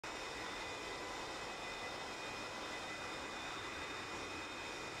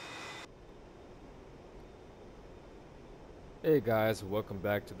Hey guys, welcome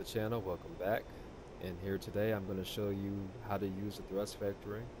back to the channel. Welcome back. And here today I'm going to show you how to use the thrust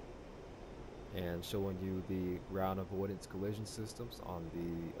vectoring and showing you the ground avoidance collision systems on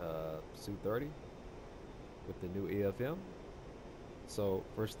the Su-30 with the new EFM. So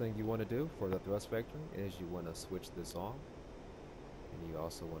first thing you want to do for the thrust vectoring is you want to switch this on, and you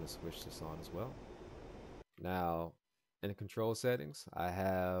also want to switch this on as well. Now, in control settings, I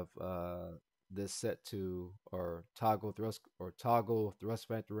have this set to toggle thrust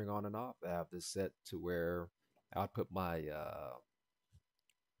vectoring on and off. I have this set to where I put my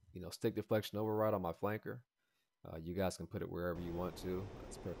stick deflection override on my flanker. You guys can put it wherever you want to.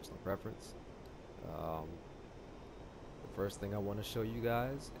 It's personal preference. Um, the first thing I want to show you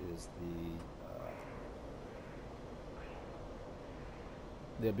guys is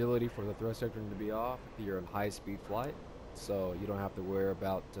the ability for the thrust vectoring to be off if you're in high speed flight, so you don't have to worry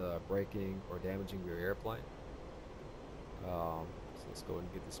about braking or damaging your airplane. So let's go ahead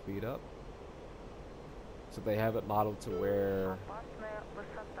and get the speed up. So they have it modeled to where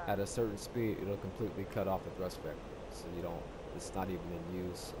at a certain speed it'll completely cut off the thrust vector, so it's not even in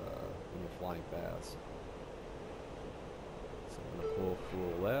use when you're flying fast. So I'm going to pull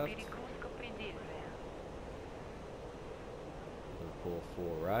full left, I'm going to pull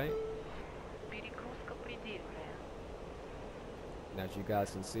full right. And as you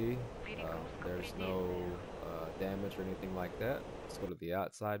guys can see, there's no damage or anything like that. Let's go to the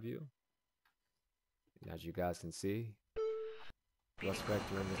outside view. And as you guys can see, thrust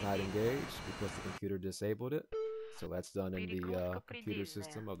vectoring is not engaged because the computer disabled it. So that's done in the computer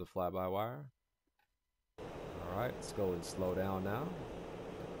system of the fly-by-wire. Alright, let's go and slow down now.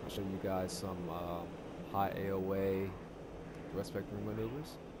 I'll show you guys some high AOA thrust vectoring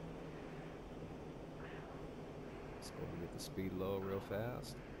maneuvers. Let's go and get the speed low real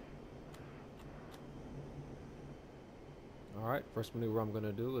fast. Alright, first maneuver I'm going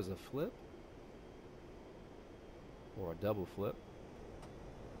to do is a flip, or a double flip.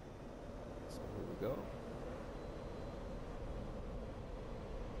 So here we go.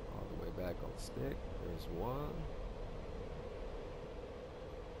 All the way back on the stick. There's one.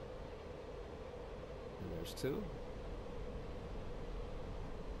 And there's two.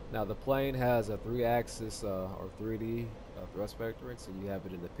 Now the plane has a 3-axis or 3D thrust vectoring, so you have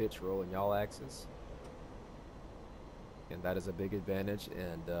it in the pitch, roll, and yaw axis. And that is a big advantage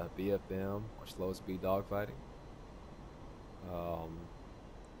in BFM or slow speed dogfighting.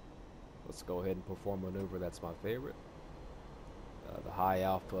 Let's go ahead and perform a maneuver that's my favorite. The high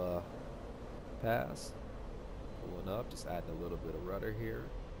alpha pass. Pulling up, just adding a little bit of rudder here.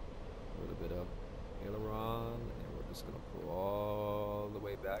 A little bit of aileron, and we're just going to pull all the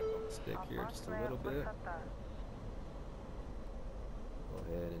way back on the stick here just a little bit. Go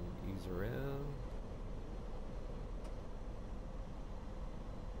ahead and ease her in.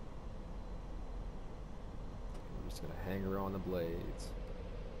 We're just going to hang her on the blades.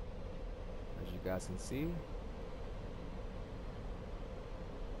 As you guys can see,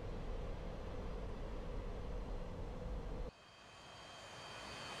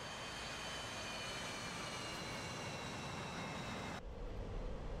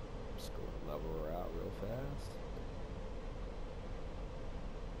 just go and level her out real fast.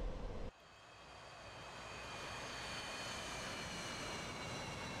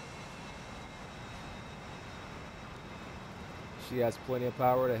 She has plenty of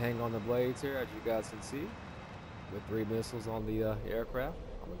power to hang on the blades here, as you guys can see, with 3 missiles on the aircraft.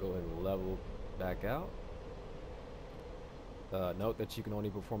 I'm going to go ahead and level back out. Note that you can only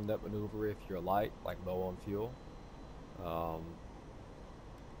perform that maneuver if you're light, like low on fuel,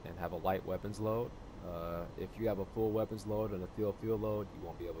 and have a light weapons load. If you have a full weapons load and a fuel load, you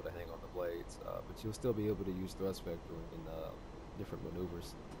won't be able to hang on the blades, but you'll still be able to use thrust vectoring in different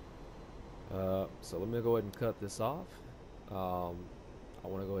maneuvers. So let me go ahead and cut this off. I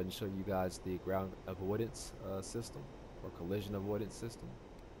want to go ahead and show you guys the ground avoidance system, or collision avoidance system.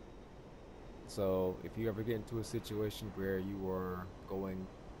 So if you ever get into a situation where you are going,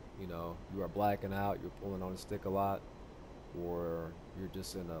 you are blacking out, you're pulling on the stick a lot, or you're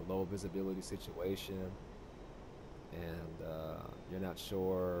just in a low visibility situation and you're not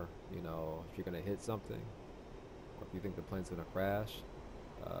sure, if you're going to hit something, or if you think the plane's going to crash,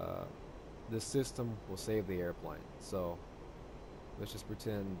 this system will save the airplane. So let's just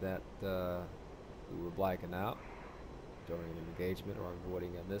pretend that we were blacking out during an engagement or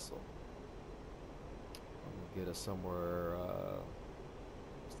avoiding a missile. I'm going to get us somewhere,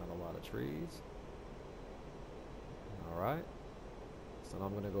 there's not a lot of trees. Alright, so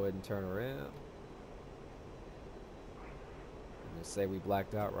I'm going to go ahead and turn her in. And just say we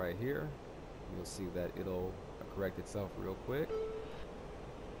blacked out right here. You'll see that it'll correct itself real quick.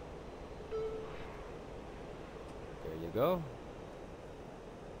 There you go.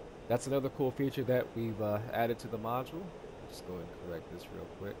 That's another cool feature that we've added to the module. Just go ahead and correct this real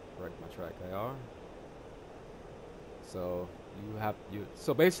quick. Correct my track IR. So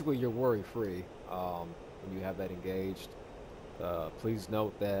so basically you're worry free when you have that engaged. Please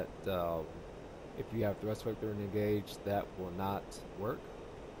note that if you have thrust vectoring engaged, that will not work.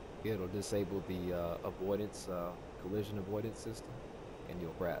 It'll disable the avoidance collision avoidance system, and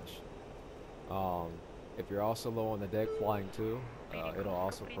you'll crash. If you're also low on the deck flying too, it'll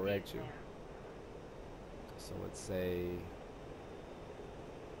also correct you. So let's say,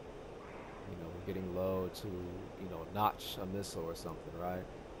 we're getting low to, notch a missile or something, right?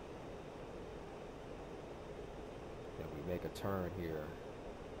 And we make a turn here.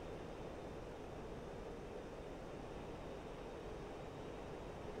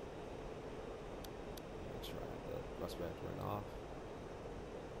 Try the thrust vectoring off.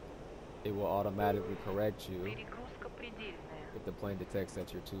 It will automatically correct you if the plane detects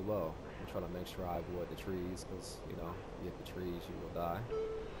that you're too low. I'm trying to make sure I avoid the trees, because you hit the trees, you will die.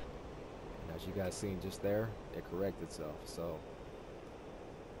 And as you guys seen just there, it corrected itself. So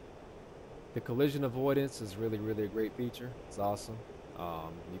the collision avoidance is really a great feature. It's awesome.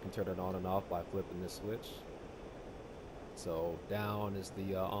 You can turn it on and off by flipping this switch. So down is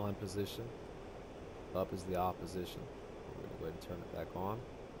the on position, up is the off position. We're gonna go ahead and turn it back on.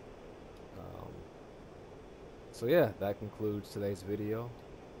 So yeah, that concludes today's video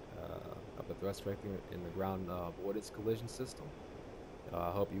of the thrust vector in the ground avoidance collision system.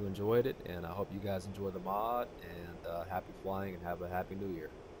 I hope you enjoyed it, and I hope you guys enjoy the mod, and happy flying and have a happy new year.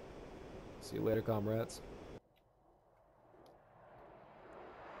 See you later, comrades.